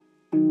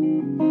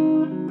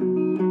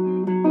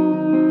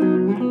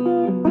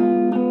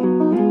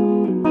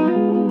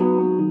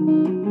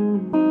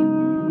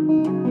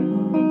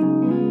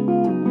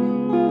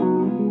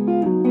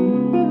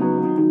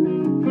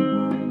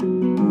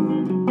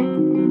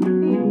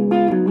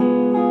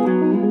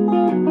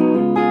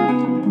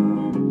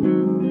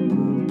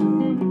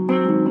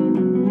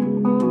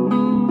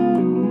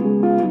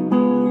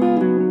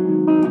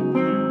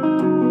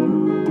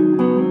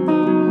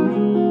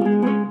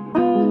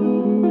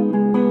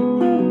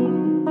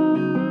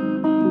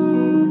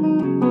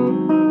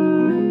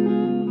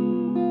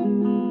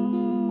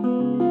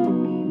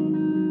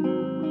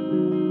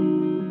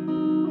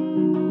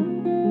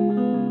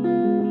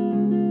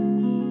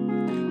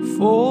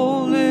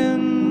Falling,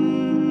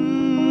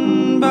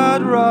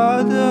 but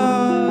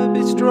rather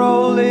be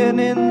strolling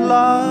in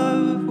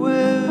love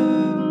with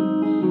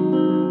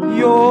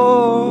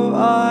your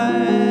eyes.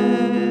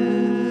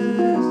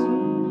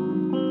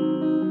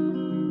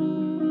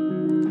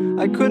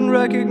 I couldn't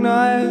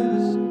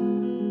recognize,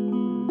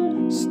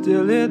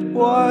 still it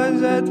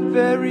was at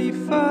very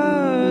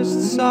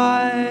first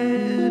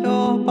sight,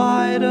 or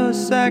by the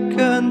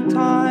second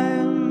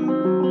time.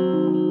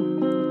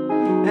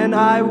 And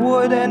I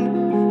would, and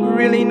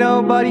really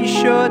nobody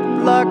should,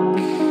 pluck,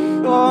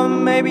 or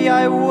maybe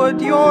I would,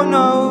 your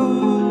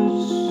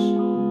nose.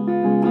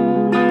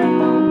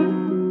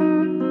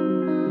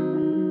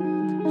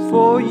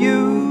 For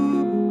you,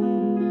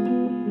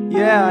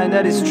 yeah, and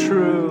that is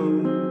true.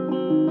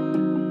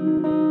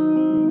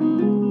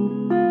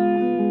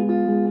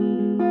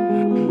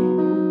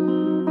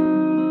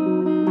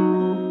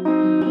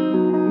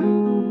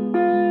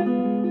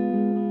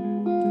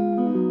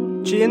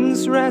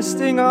 Chins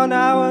resting on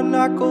our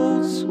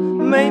knuckles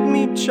made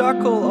me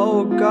chuckle.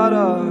 Oh,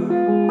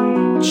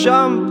 gotta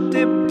jump,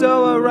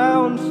 tiptoe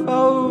around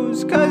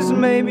foes, 'cause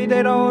maybe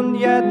they don't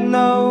yet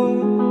know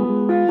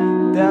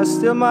they're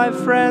still my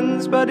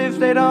friends. But if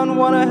they don't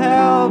wanna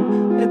help,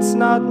 it's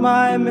not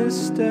my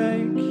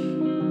mistake.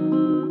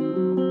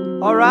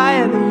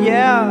 Alright,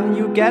 yeah,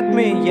 you get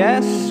me,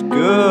 yes,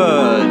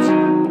 good.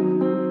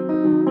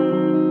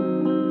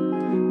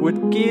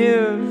 Would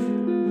give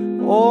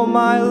all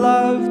my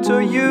love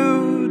to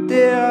you,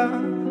 dear,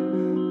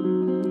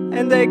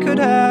 and they could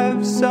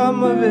have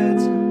some of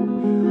it,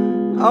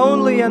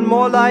 only and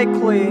more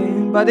likely.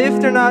 But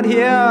if they're not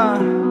here,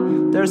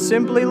 they're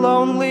simply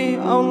lonely,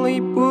 only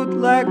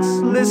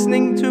bootlegs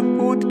listening to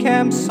boot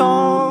camp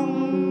songs.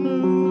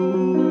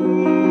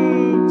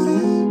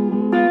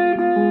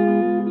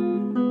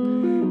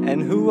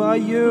 And who are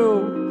you?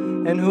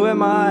 And who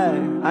am I?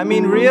 I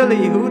mean,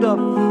 really, who the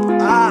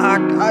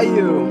fuck are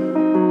you?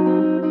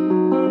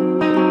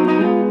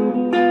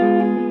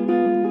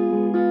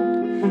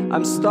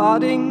 I'm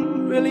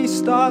starting, really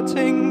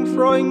starting,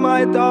 throwing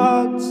my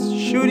darts,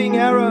 shooting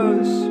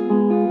arrows,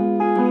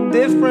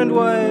 different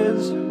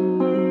ways.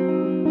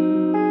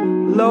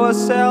 Lower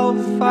self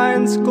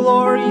finds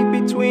glory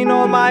between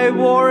all my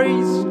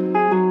worries.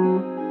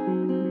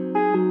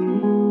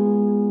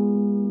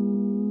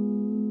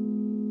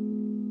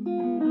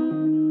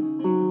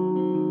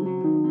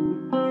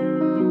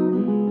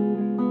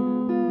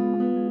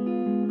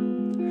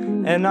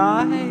 And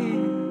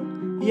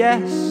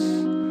yes,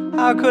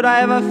 how could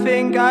I ever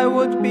think I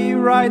would be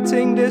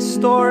writing this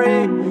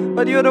story?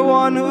 But you're the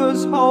one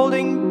who's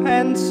holding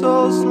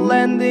pencils,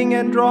 lending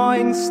and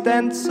drawing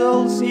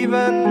stencils.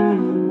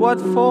 Even what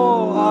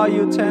for are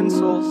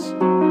utensils?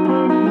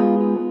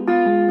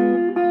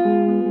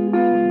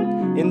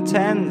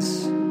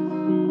 Intense.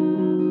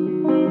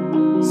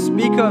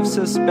 Speak of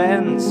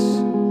suspense.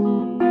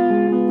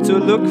 To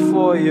look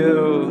for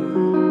you.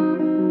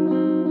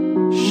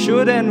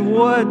 Should and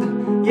would.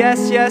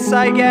 Yes,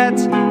 I get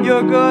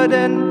you're good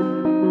and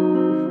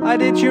I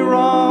did you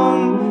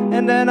wrong.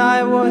 And then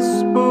I was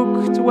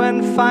spooked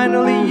when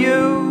finally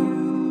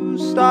you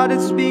started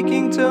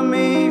speaking to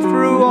me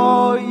through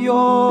all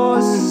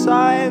your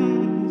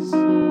signs.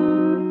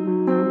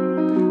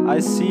 I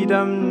see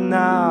them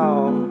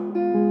now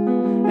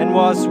and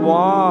was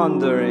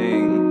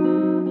wondering,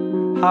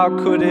 how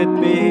could it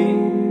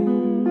be?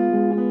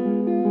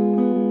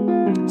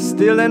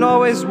 Still and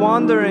always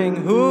wondering,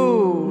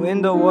 who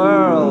in the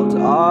world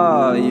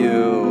are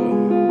you?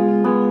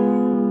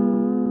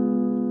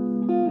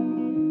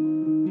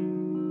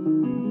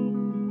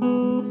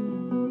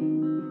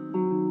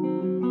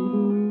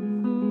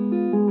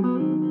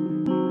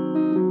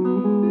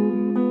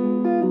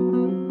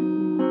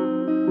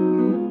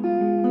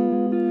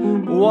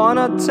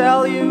 Wanna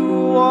tell you,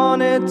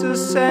 wanted to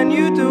send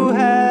you to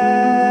hell.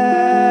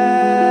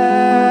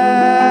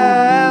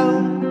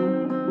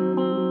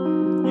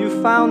 You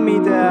found me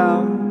there,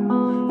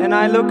 and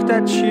I looked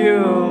at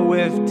you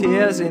with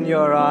tears in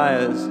your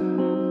eyes.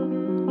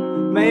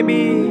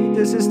 Maybe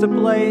this is the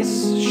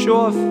place,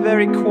 sure,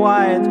 very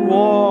quiet,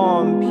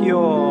 warm,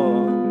 pure.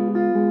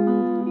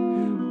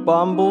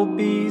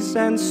 Bumblebees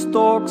and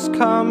storks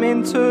come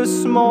into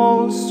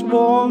small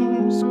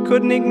swarms.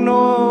 Couldn't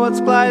ignore what's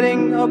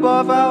gliding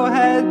above our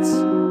heads.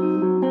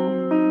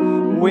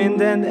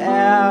 wind and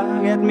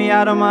air, get me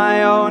out of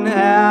my own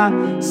hair.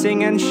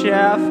 Sing and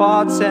share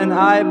thoughts, and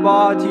I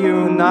bought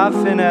you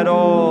nothing at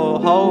all.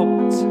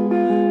 Hoped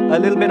a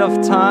little bit of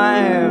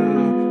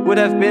time would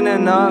have been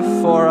enough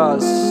for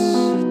us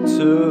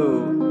two.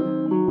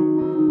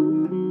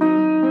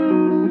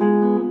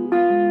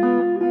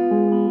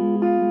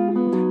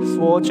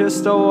 For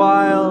just a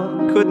while,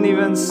 couldn't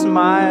even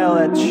smile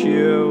at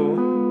you,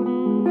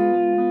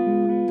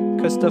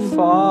 'cause the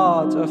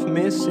thought of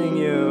missing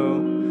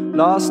you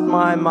lost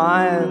my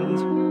mind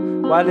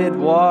while it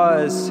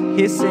was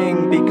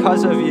hissing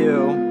because of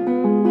you.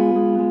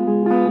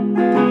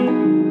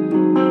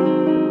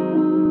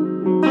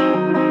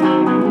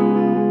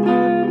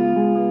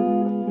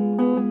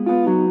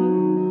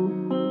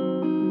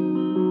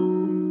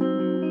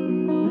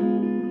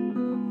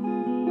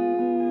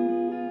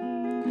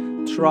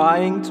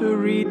 Trying to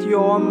read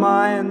your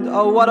mind,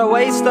 oh what a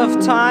waste of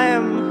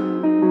time.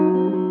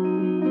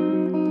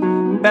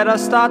 Better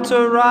start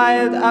to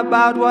write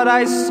about what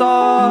I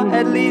saw,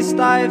 at least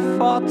I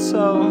thought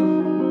so.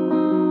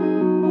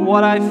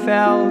 What I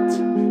felt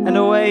and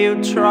the way you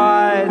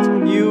tried,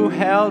 you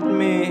held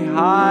me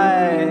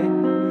high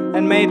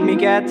and made me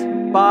get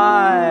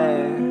by.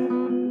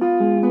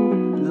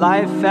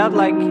 Life felt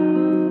like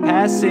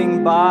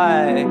passing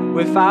by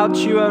without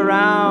you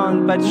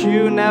around, but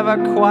you never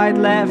quite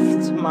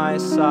left my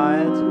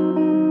side.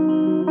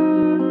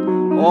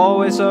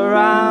 Always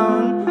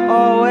around,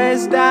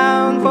 always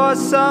down for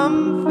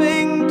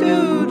something to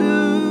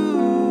do.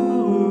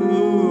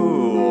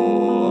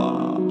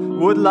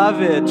 Would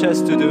love it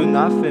just to do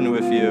nothing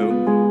with you.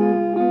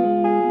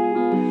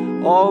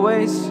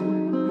 Always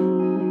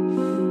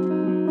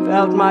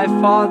felt my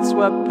thoughts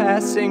were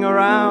passing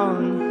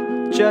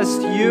around, just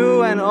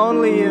you and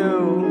only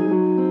you.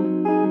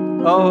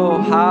 Oh,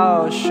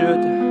 how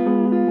should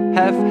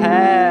have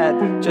had,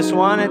 just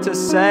wanted to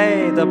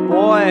say, the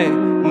boy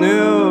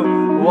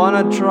knew,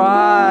 wanna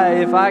try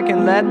if I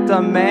can let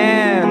the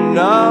man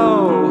know.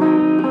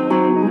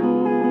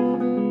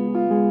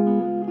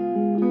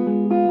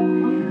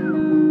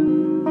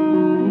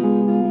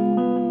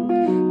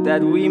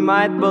 That we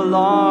might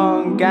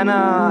belong.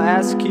 Gonna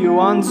ask you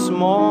once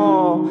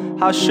more,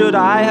 how should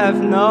I have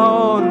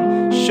known?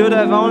 Should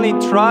have only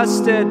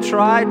trusted,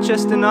 tried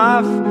just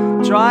enough,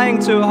 trying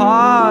too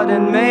hard,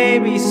 and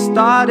maybe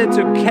started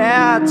to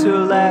care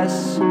too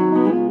less.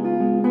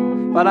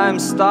 But I'm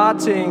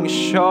starting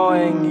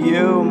showing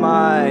you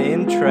my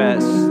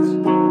interest.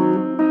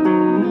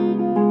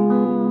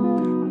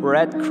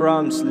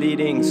 Breadcrumbs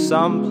leading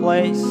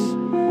someplace.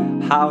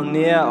 How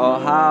near or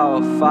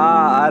how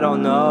far, I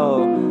don't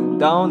know.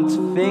 Don't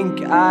think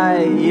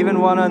I even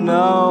wanna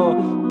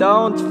know.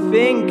 Don't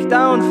think,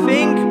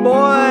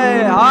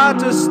 boy. Hard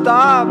to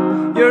stop,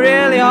 you're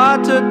really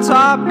hard to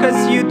top, 'cause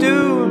you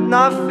do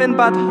nothing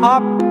but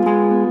hop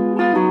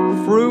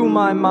through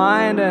my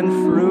mind and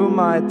through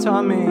my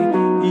tummy.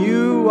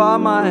 You are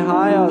my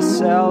higher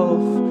self,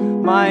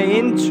 my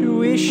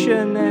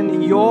intuition,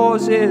 and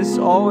yours is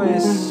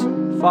always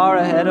far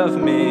ahead of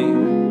me.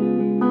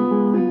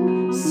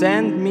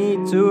 Send me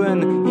to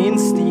an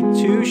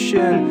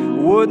institution,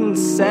 wouldn't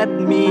set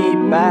me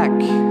back.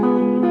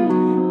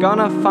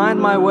 Gonna find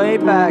my way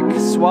back,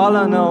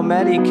 swallow no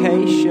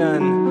medication.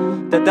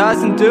 That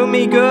doesn't do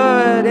me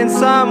good in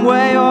some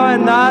way or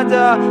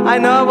another. I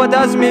know what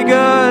does me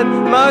good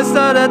most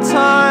of the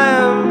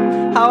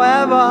time.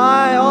 However,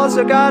 I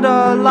also got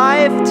a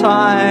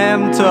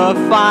lifetime to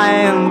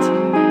find.